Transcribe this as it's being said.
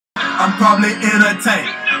I'm probably entertained.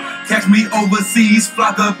 Catch me overseas,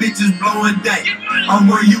 flock of bitches blowing dank. I'm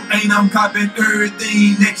where you ain't, I'm copping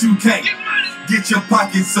everything that you can't. Get your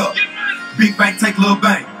pockets up. Big bank, take little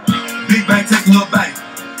bank. Big bank, take little bank.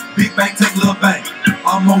 Big bank, take little bank.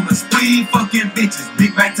 I'm on the speed, fucking bitches.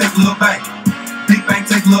 Big bank, take little bank. Big bank,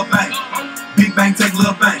 take little bank. Big bank, take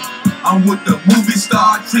little bank. I'm with the movie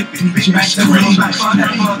star tripping. Big bank, take little bank.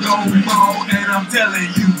 Forever gon' fall, and I'm telling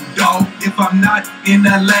you, dawg. If I'm not in the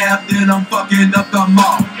lab, then I'm fucking up the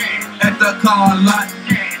mall. At the car lot,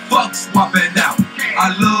 fuck swapping out. I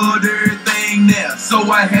loved everything there,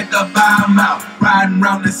 so I had to buy them out. Riding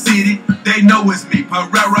around the city, they know it's me.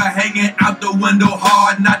 Pereira hanging out the window,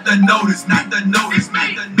 hard not to notice me.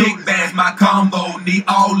 Big bands, my combo, need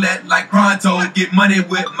all that like pronto. Get money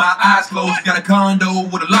with my eyes closed, got a condo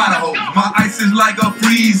with a lot of hoes. My ice is like a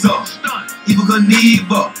freezer, Evil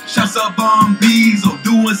Knievel, shots up on Beezel,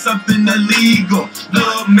 doing something illegal.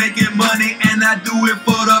 Love making money and I do it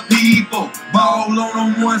for the people. Ball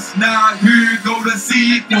on them once, now here go the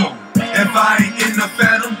sequel. If I ain't in the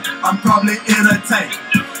Phantom, I'm probably entertained.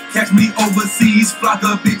 Catch me overseas, flock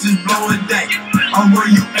of bitches blowing dank. I'm where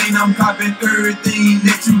you ain't, I'm copping everything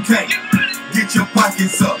that you can't. Get your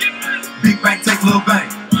pockets up. Big bank, take little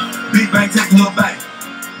bank. Big bank, take little bank.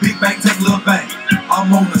 Big bank, take little bank.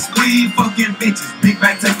 I'm on the speed, fucking bitches. Big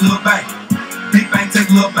bank, take little bank. Big bank, take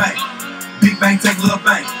little bank. Big bank, take little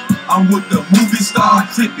bank. I'm with the movie star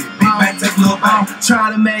tripping. Big bank, take little bank.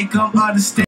 Trying to make them understand.